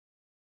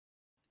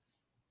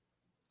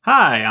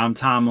Hi, I'm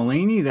Tom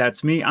Mulaney.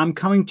 That's me. I'm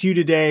coming to you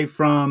today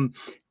from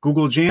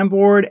Google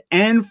Jamboard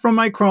and from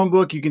my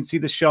Chromebook. You can see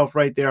the shelf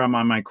right there. I'm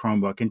on my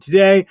Chromebook. And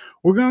today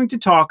we're going to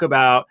talk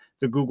about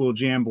the Google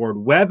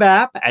Jamboard web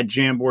app at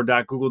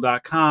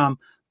jamboard.google.com,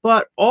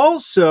 but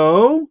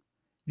also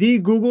the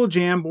Google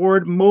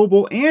Jamboard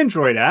mobile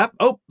Android app.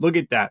 Oh, look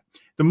at that.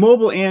 The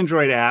mobile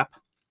Android app,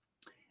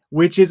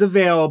 which is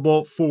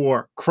available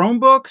for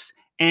Chromebooks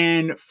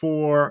and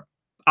for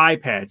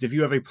iPads. If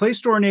you have a Play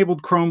Store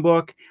enabled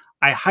Chromebook,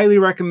 I highly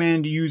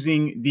recommend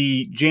using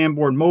the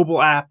Jamboard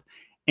mobile app,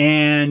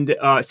 and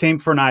same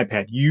for an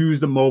iPad. Use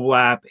the mobile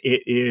app.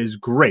 It is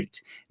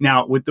great.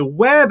 Now, with the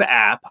web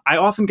app, I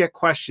often get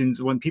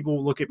questions when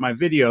people look at my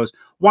videos,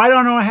 why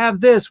don't I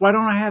have this? Why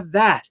don't I have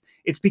that?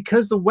 It's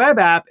because the web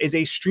app is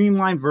a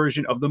streamlined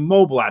version of the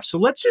mobile app. So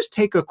let's just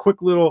take a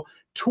quick little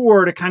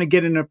tour to kind of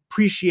get an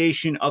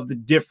appreciation of the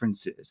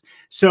differences.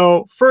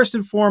 So first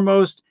and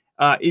foremost,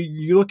 if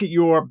you look at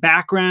your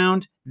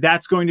background,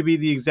 that's going to be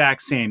the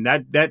exact same.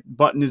 That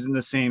button is in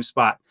the same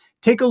spot.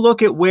 Take a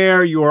look at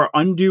where your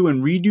undo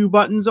and redo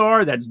buttons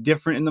are. That's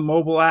different in the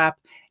mobile app.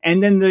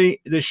 And then the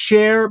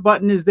share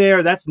button is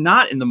there. That's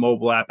not in the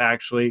mobile app,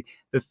 actually.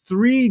 The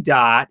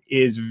 3-dot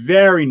is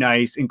very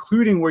nice,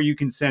 including where you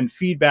can send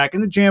feedback.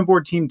 And the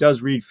Jamboard team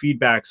does read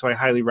feedback, so I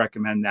highly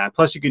recommend that.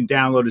 Plus, you can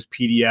download as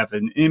PDF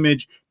and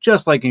image,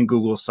 just like in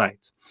Google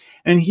Sites.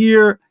 And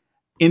here,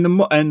 in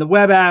the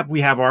web app, we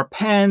have our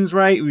pens,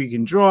 right? We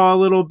can draw a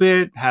little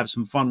bit, have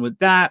some fun with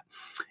that.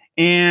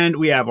 And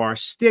we have our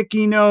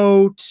sticky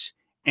note,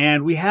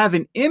 and we have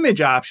an image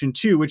option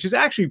too, which is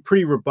actually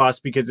pretty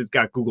robust because it's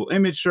got Google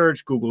Image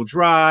Search, Google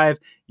Drive,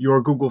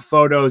 your Google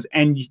Photos,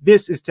 and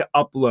this is to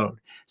upload.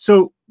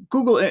 So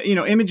Google,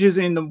 images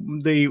in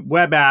the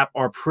web app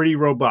are pretty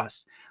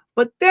robust.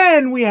 But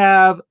then we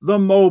have the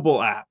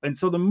mobile app. And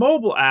so the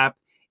mobile app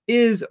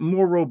is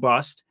more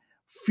robust.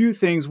 Few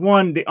things.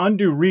 One, the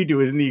undo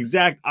redo is in the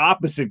exact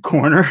opposite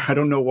corner. I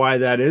don't know why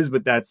that is,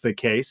 but that's the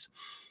case.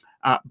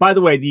 By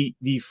the way,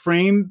 the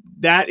frame,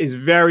 that is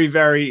very,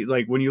 very,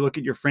 like when you look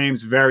at your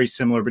frames, very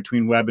similar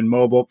between web and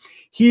mobile.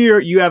 Here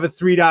you have a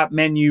 3-dot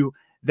menu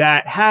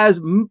that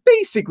has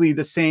basically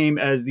the same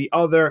as the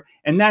other,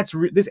 and that's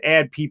this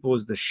add people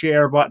is the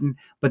share button,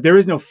 but there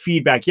is no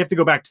feedback. You have to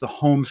go back to the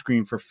home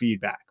screen for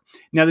feedback.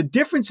 Now the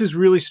differences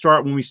really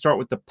start when we start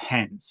with the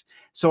pens.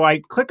 So I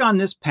click on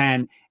this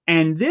pen,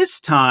 and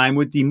this time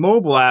with the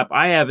mobile app,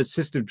 I have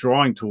assistive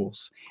drawing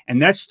tools. And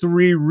that's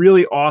 3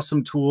 really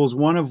awesome tools,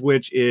 one of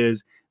which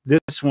is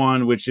this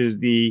one, which is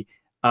the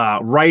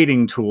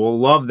writing tool.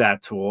 Love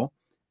that tool.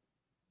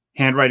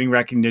 Handwriting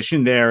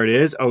recognition, there it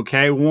is.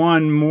 Okay,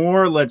 one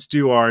more. Let's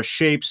do our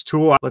shapes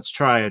tool. Let's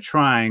try a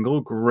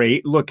triangle.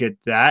 Great, look at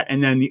that.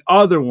 And then the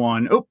other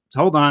one, oh,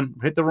 hold on,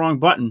 hit the wrong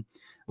button.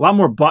 A lot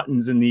more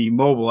buttons in the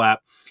mobile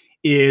app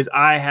is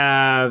I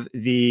have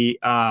the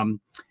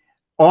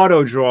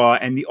auto draw,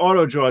 and the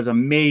auto draw is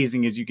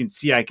amazing. As you can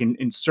see, I can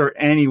insert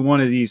any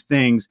one of these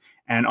things,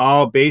 and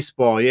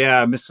baseball.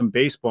 Yeah, I missed some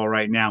baseball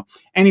right now.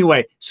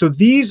 Anyway, so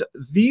these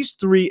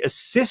 3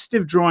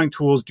 assistive drawing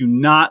tools do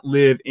not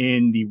live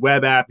in the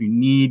web app. You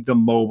need the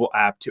mobile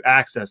app to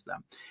access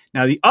them.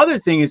 Now, the other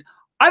thing is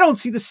I don't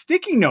see the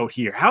sticky note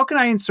here. How can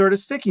I insert a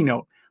sticky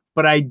note?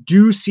 But I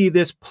do see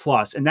this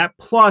plus, and that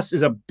plus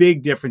is a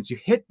big difference. You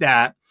hit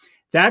that,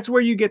 that's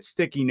where you get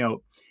sticky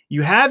note.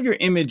 You have your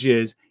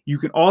images. You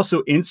can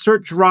also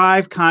insert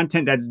Drive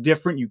content. That's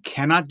different. You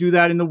cannot do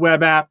that in the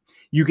web app.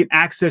 You can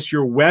access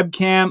your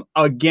webcam.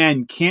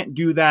 Again, can't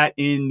do that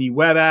in the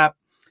web app.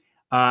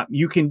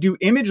 You can do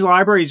image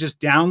libraries,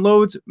 just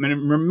downloads.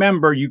 And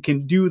remember, you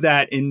can do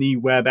that in the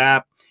web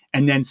app.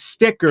 And then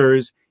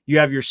stickers, you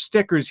have your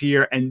stickers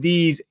here, and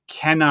these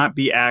cannot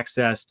be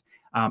accessed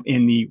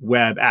in the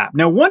web app.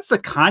 Now, once the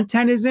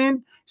content is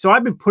in, so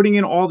I've been putting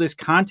in all this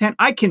content,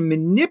 I can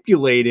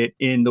manipulate it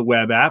in the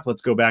web app.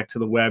 Let's go back to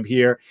the web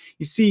here.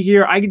 You see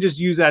here, I can just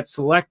use that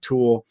select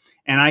tool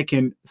and I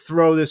can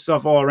throw this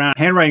stuff all around.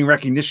 Handwriting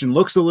recognition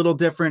looks a little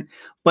different,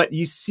 but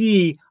you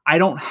see, I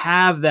don't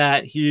have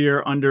that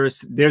here under,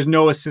 there's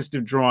no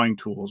assistive drawing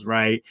tools,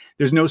 right?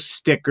 There's no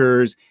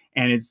stickers,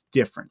 and it's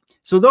different.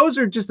 So those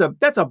are just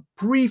that's a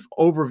brief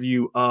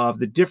overview of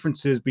the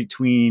differences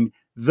between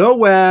the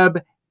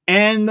web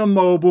and the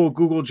mobile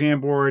Google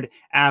Jamboard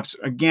apps.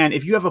 Again,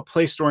 if you have a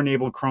Play Store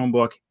enabled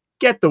Chromebook,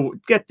 get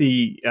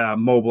the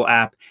mobile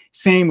app.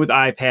 Same with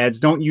iPads.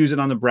 Don't use it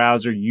on the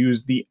browser.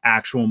 Use the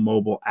actual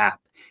mobile app.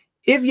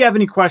 If you have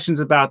any questions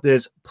about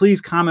this, please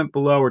comment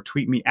below or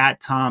tweet me at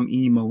Tom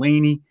E.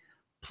 Mulaney.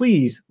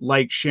 Please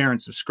like, share,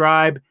 and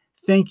subscribe.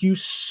 Thank you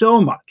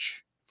so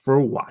much for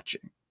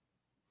watching.